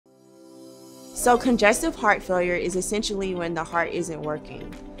So congestive heart failure is essentially when the heart isn't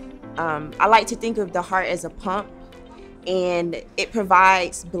working. I like to think of the heart as a pump, and it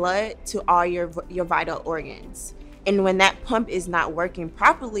provides blood to all your vital organs. And when that pump is not working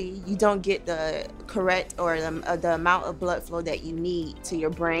properly, you don't get the correct or the amount of blood flow that you need to your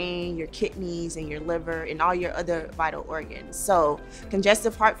brain, your kidneys, and your liver, and all your other vital organs. So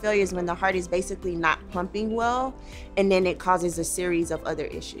congestive heart failure is when the heart is basically not pumping well, and then it causes a series of other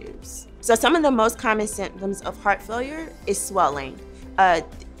issues. So some of the most common symptoms of heart failure is swelling.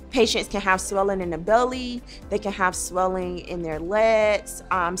 Patients can have swelling in the belly, they can have swelling in their legs.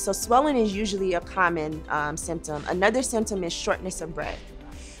 So swelling is usually a common symptom. Another symptom is shortness of breath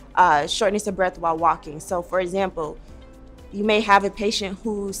while walking. So for example, you may have a patient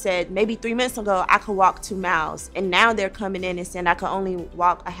who said maybe 3 minutes ago, I could walk 2 miles, and now they're coming in and saying I could only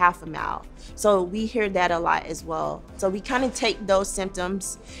walk a half a mile. So we hear that a lot as well. So we kind of take those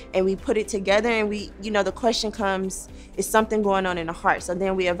symptoms and we put it together, and the question comes, is something going on in the heart? So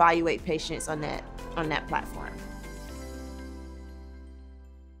then we evaluate patients on that platform.